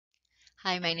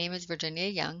Hi, my name is Virginia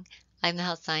Young. I'm the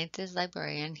Health Sciences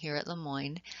Librarian here at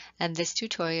Lemoyne, and this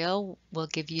tutorial will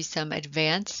give you some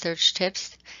advanced search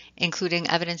tips, including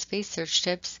evidence-based search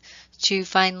tips, to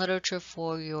find literature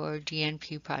for your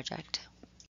DNP project.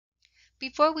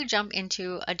 Before we jump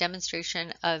into a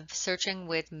demonstration of searching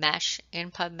with MESH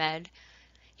in PubMed,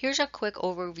 here's a quick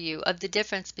overview of the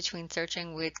difference between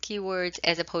searching with keywords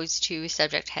as opposed to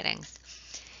subject headings.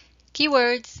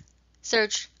 Keywords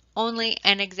search only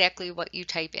and exactly what you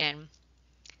type in.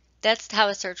 That's how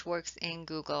a search works in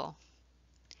Google.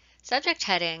 Subject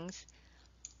headings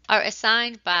are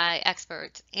assigned by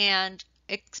experts and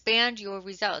expand your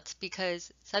results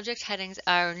because subject headings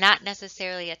are not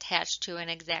necessarily attached to an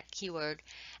exact keyword,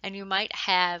 and you might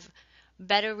have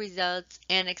better results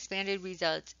and expanded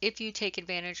results if you take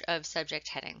advantage of subject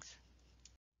headings.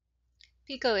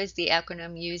 PICO is the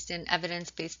acronym used in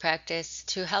evidence-based practice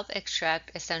to help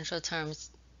extract essential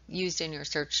terms used in your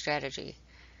search strategy.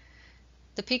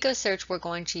 The PICO search we're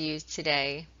going to use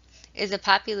today is a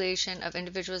population of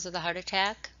individuals with a heart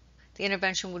attack. The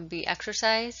intervention would be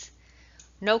exercise,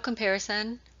 no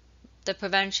comparison. The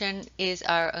prevention is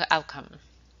our outcome.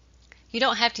 You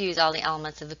don't have to use all the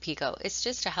elements of the PICO. It's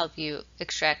just to help you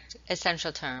extract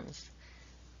essential terms.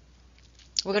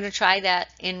 We're going to try that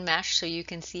in MESH so you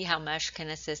can see how MESH can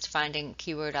assist finding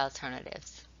keyword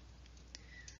alternatives.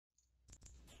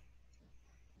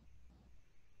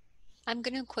 I'm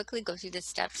going to quickly go through the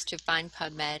steps to find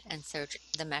PubMed and search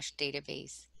the MESH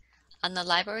database. On the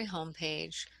library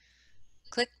homepage,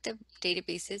 click the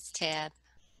Databases tab,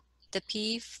 the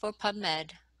P for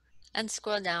PubMed, and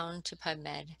scroll down to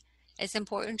PubMed. It's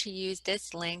important to use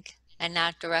this link and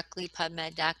not directly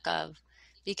pubmed.gov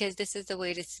because this is the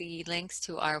way to see links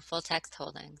to our full text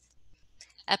holdings.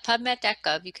 At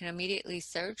pubmed.gov, you can immediately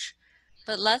search,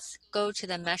 but let's go to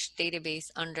the MESH database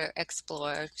under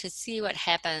Explore to see what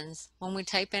happens when we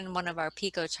type in one of our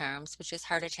PICO terms, which is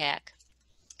heart attack,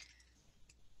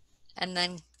 and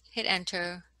then hit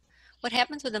enter. What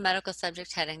happens with the medical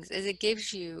subject headings is it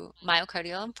gives you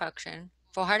myocardial infarction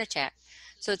for heart attack.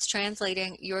 So it's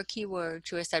translating your keyword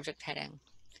to a subject heading.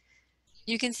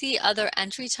 You can see other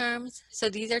entry terms. So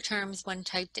these are terms when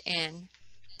typed in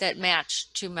that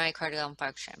match to myocardial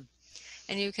infarction.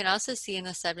 And you can also see in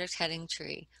the subject heading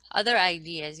tree other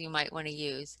ideas you might want to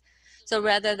use. So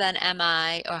rather than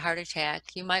MI or heart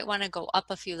attack, you might want to go up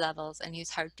a few levels and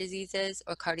use heart diseases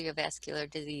or cardiovascular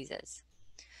diseases.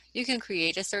 You can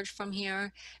create a search from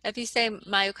here. If you say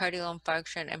myocardial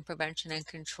infarction and prevention and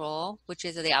control, which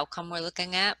is the outcome we're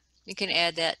looking at, you can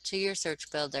add that to your search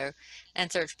builder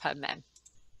and search PubMed.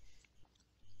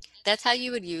 That's how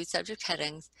you would use subject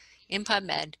headings in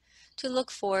PubMed to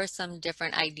look for some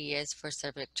different ideas for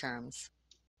subject terms.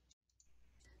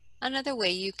 Another way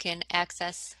you can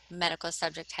access medical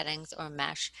subject headings or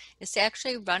MESH is to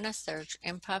actually run a search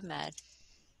in PubMed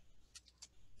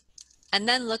and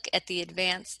then look at the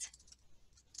advanced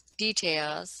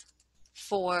details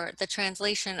for the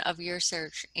translation of your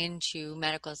search into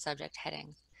medical subject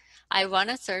heading. I run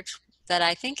a search that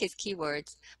I think is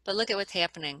keywords, but look at what's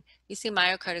happening. You see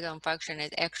myocardial infarction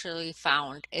is actually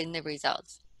found in the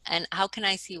results. And how can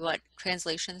I see what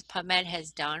translations PubMed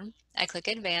has done? I click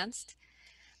advanced,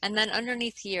 and then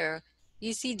underneath here,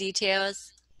 you see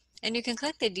details, and you can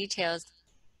click the details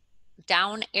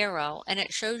down arrow and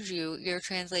it shows you your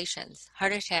translations.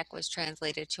 Heart attack was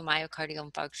translated to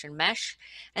myocardial infarction MESH,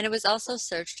 and it was also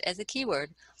searched as a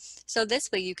keyword. So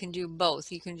this way you can do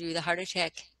both. You can do the heart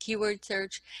attack keyword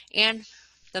search and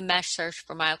the MESH search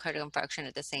for myocardial infarction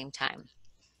at the same time.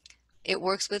 It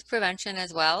works with prevention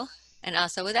as well and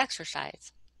also with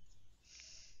exercise.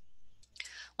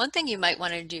 One thing you might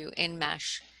want to do in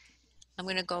MESH, I'm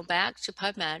going to go back to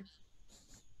PubMed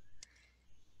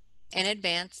in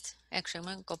advanced. Actually, I'm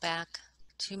going to go back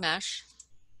to MESH.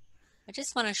 I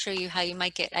just want to show you how you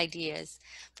might get ideas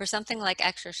for something like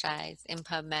exercise in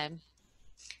PubMed.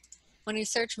 When you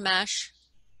search MESH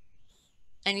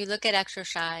and you look at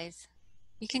exercise,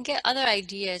 you can get other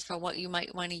ideas for what you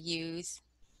might want to use.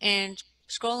 And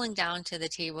scrolling down to the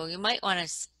table, you might want to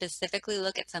specifically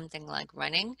look at something like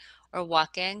running or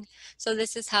walking. So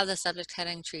this is how the subject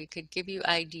heading tree could give you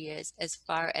ideas as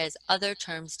far as other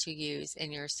terms to use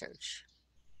in your search.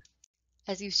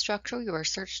 As you structure your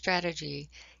search strategy,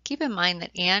 keep in mind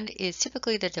that AND is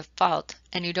typically the default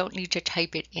and you don't need to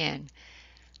type it in.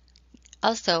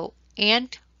 Also,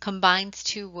 AND combines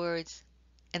two words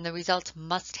and the results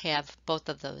must have both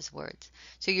of those words.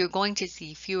 So you're going to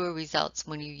see fewer results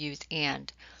when you use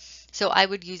AND. So I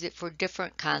would use it for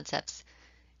different concepts.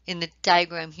 In the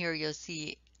diagram here, you'll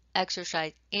see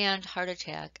exercise, and heart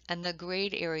attack, and the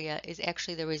grayed area is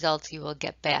actually the results you will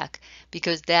get back,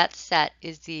 because that set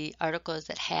is the articles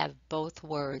that have both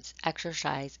words,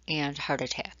 exercise and heart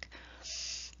attack.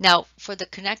 Now, for the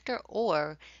connector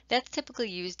or, that's typically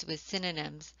used with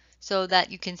synonyms so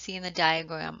that you can see in the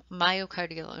diagram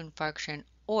myocardial infarction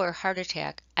or heart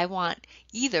attack. I want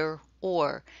either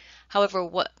or. However,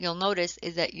 what you'll notice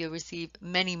is that you receive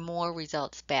many more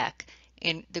results back.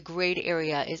 And the grayed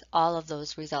area is all of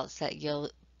those results that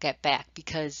you'll get back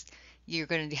because you're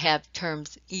going to have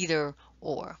terms either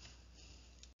or.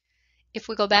 If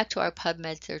we go back to our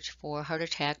PubMed search for heart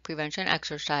attack prevention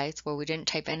exercise, where we didn't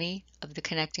type any of the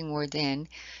connecting words in,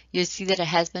 you'll see that it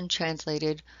has been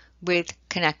translated with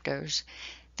connectors.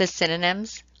 The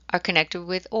synonyms are connected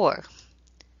with or.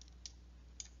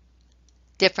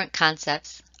 Different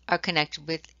concepts are connected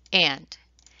with and.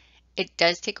 It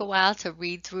does take a while to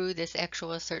read through this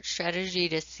actual search strategy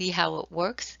to see how it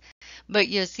works, but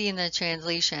you'll see in the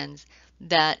translations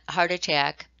that heart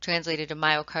attack, translated to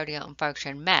myocardial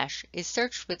infarction mesh, is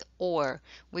searched with or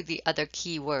with the other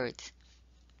keywords.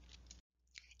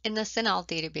 In the CINAHL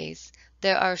database,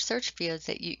 there are search fields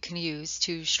that you can use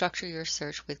to structure your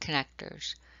search with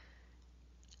connectors.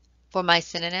 For my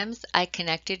synonyms, I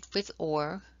connected with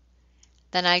or,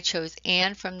 then I chose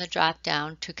and from the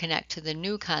drop-down to connect to the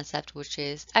new concept, which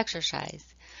is exercise.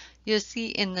 You'll see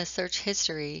in the search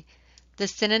history the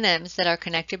synonyms that are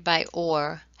connected by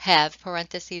or have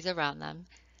parentheses around them.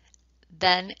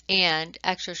 Then and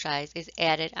exercise is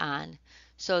added on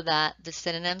so that the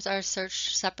synonyms are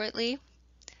searched separately.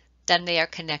 Then they are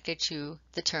connected to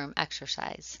the term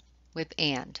exercise with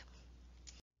and.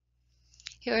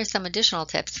 Here are some additional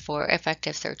tips for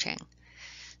effective searching.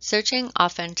 Searching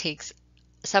often takes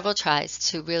several tries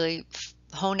to really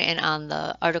hone in on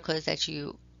the articles that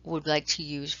you would like to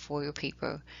use for your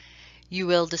paper. You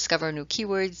will discover new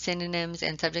keywords, synonyms,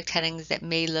 and subject headings that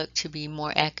may look to be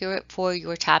more accurate for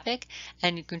your topic,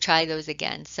 and you can try those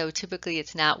again. So typically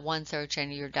it's not one search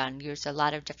and you're done. There's a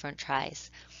lot of different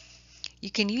tries. You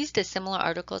can use the similar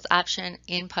articles option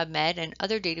in PubMed, and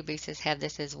other databases have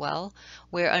this as well,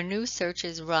 where a new search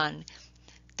is run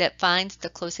that finds the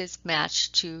closest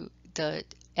match to the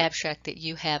abstract that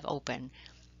you have open.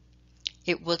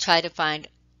 It will try to find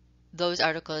those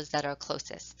articles that are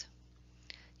closest.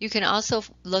 You can also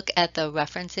look at the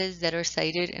references that are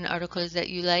cited in articles that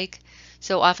you like.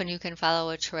 So often you can follow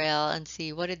a trail and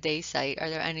see what did they cite. Are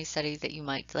there any studies that you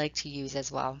might like to use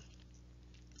as well?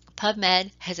 PubMed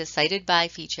has a cited by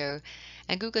feature,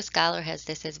 and Google Scholar has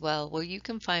this as well, where you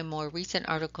can find more recent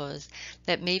articles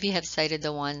that maybe have cited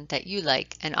the one that you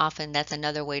like, and often that's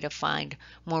another way to find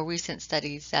more recent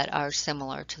studies that are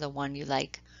similar to the one you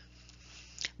like.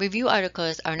 Review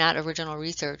articles are not original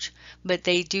research, but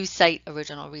they do cite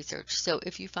original research. So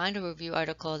if you find a review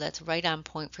article that's right on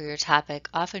point for your topic,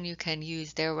 often you can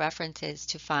use their references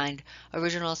to find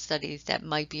original studies that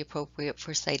might be appropriate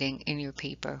for citing in your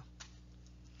paper.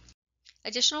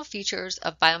 Additional features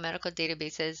of biomedical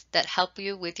databases that help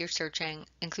you with your searching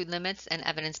include limits and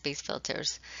evidence-based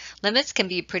filters. Limits can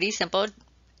be pretty simple,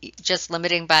 just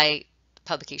limiting by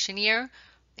publication year,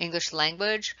 English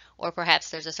language, or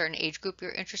perhaps there's a certain age group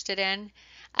you're interested in.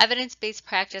 Evidence-based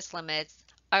practice limits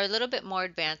are a little bit more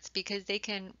advanced because they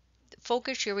can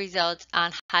focus your results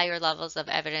on higher levels of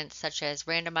evidence, such as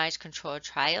randomized controlled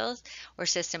trials or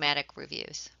systematic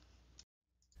reviews.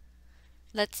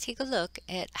 Let's take a look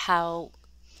at how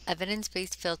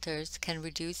evidence-based filters can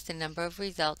reduce the number of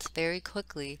results very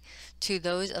quickly to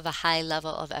those of a high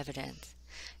level of evidence.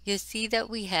 You'll see that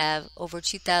we have over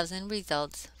 2,000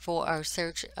 results for our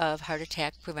search of heart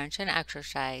attack prevention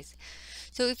exercise.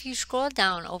 So if you scroll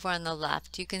down over on the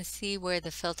left, you can see where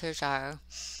the filters are.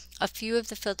 A few of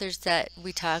the filters that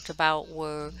we talked about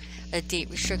were a date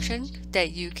restriction,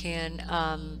 that you can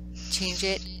change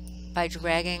it by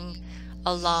dragging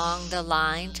along the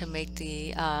line to make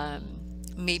the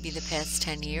maybe the past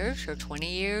 10 years or 20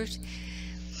 years.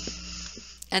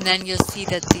 And then you'll see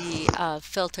that the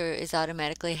filter is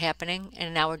automatically happening,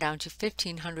 and now we're down to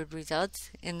 1,500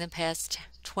 results in the past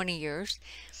 20 years.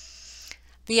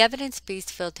 The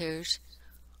evidence-based filters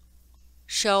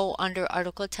show under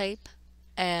article type,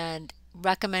 and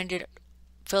recommended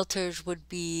filters would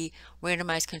be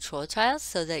randomized control trials,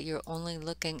 so that you're only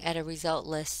looking at a result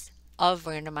list of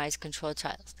randomized control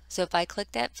trials. So if I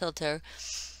click that filter,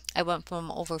 I went from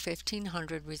over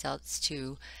 1,500 results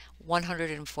to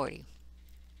 140.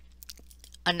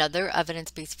 Another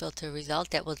evidence-based filter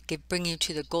result that will bring you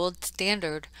to the gold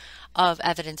standard of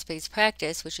evidence-based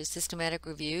practice, which is systematic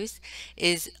reviews,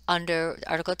 is under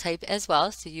article type as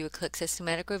well. So you would click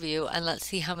systematic review, and let's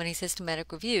see how many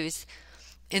systematic reviews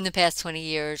in the past 20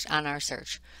 years on our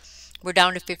search. We're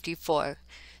down to 54.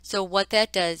 So what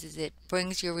that does is it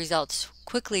brings your results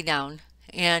quickly down,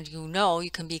 and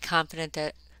you can be confident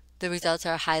that the results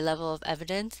are a high level of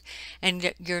evidence,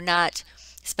 and you're not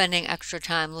spending extra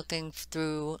time looking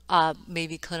through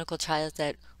maybe clinical trials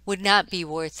that would not be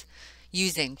worth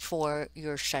using for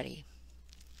your study.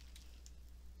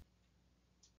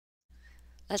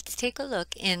 Let's take a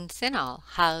look in CINAHL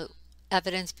how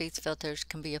evidence-based filters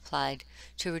can be applied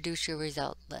to reduce your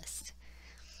result list.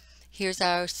 Here's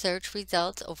our search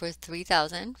results over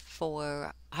 3,000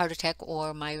 for heart attack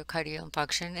or myocardial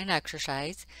infarction and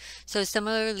exercise. So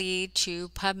similarly to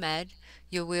PubMed,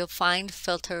 you will find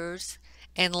filters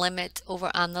and limits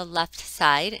over on the left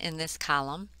side in this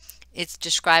column. It's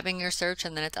describing your search,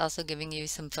 and then it's also giving you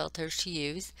some filters to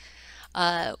use.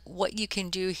 What you can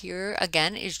do here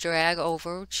again is drag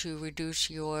over to reduce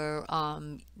your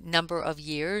number of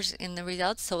years in the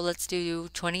results. So let's do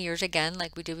 20 years again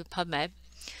like we did with PubMed.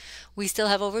 We still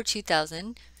have over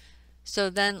 2,000. So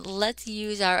then let's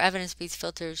use our evidence-based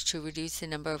filters to reduce the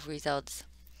number of results.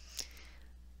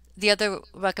 The other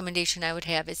recommendation I would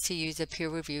have is to use a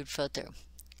peer-reviewed filter.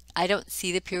 I don't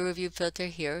see the peer-reviewed filter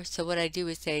here, so what I do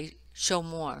is say show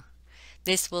more.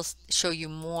 This will show you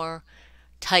more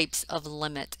types of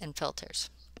limits and filters.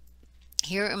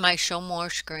 Here in my show more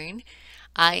screen,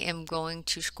 I am going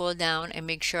to scroll down and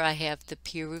make sure I have the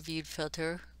peer-reviewed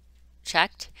filter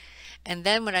checked. And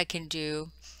then what I can do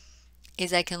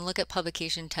is I can look at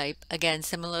publication type, again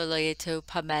similarly to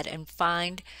PubMed, and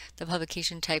find the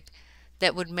publication type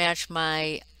that would match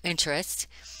my interest.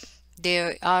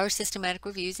 There are systematic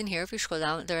reviews in here. If you scroll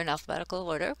down, they're in alphabetical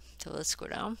order. So let's scroll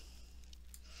down.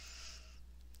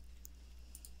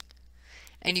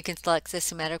 And you can select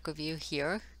systematic review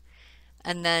here.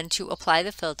 And then to apply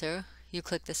the filter, you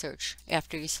click the search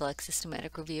after you select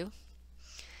systematic review.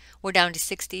 We're down to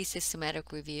 60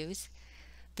 systematic reviews.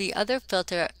 The other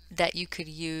filter that you could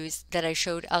use that I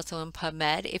showed also in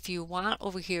PubMed, if you want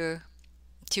over here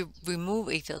to remove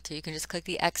a filter, you can just click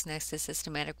the X next to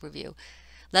systematic review.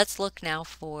 Let's look now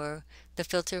for the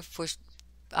filter for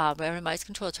randomized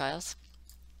control trials.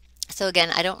 So again,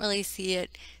 I don't really see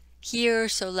it here,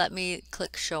 so let me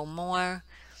click show more.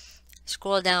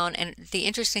 Scroll down, and the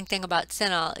interesting thing about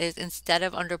CINAHL is instead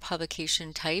of under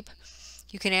publication type,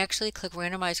 you can actually click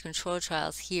randomized control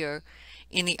trials here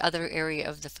in the other area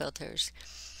of the filters.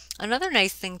 Another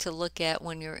nice thing to look at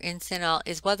when you're in CINAHL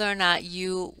is whether or not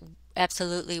you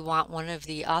absolutely want one of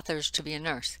the authors to be a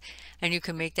nurse, and you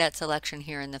can make that selection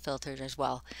here in the filters as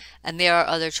well. And there are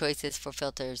other choices for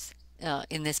filters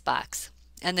in this box,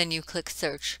 and then you click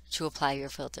search to apply your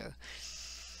filter.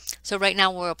 So right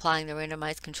now we're applying the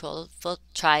randomized control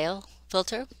trial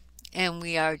filter, and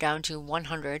we are down to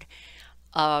 100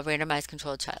 randomized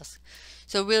controlled trials.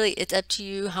 So really it's up to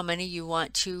you how many you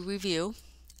want to review,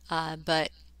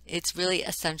 but it's really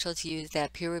essential to use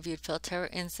that peer-reviewed filter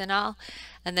in CINAHL,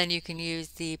 and then you can use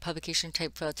the publication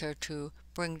type filter to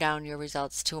bring down your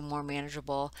results to a more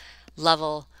manageable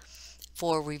level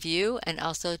for review and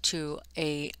also to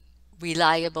a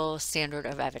reliable standard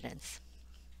of evidence.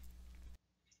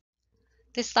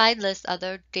 This slide lists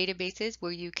other databases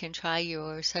where you can try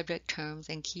your subject terms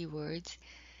and keywords.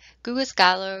 Google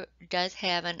Scholar does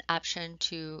have an option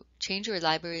to change your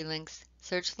library links,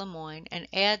 search Lemoyne, and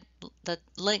add the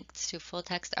links to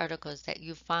full-text articles that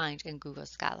you find in Google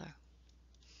Scholar.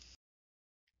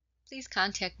 Please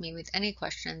contact me with any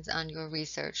questions on your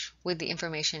research with the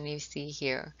information you see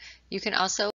here. You can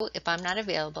also, if I'm not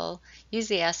available, use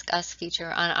the Ask Us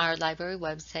feature on our library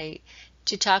website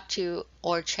to talk to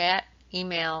or chat,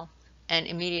 email, and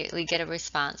immediately get a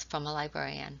response from a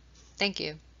librarian. Thank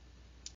you.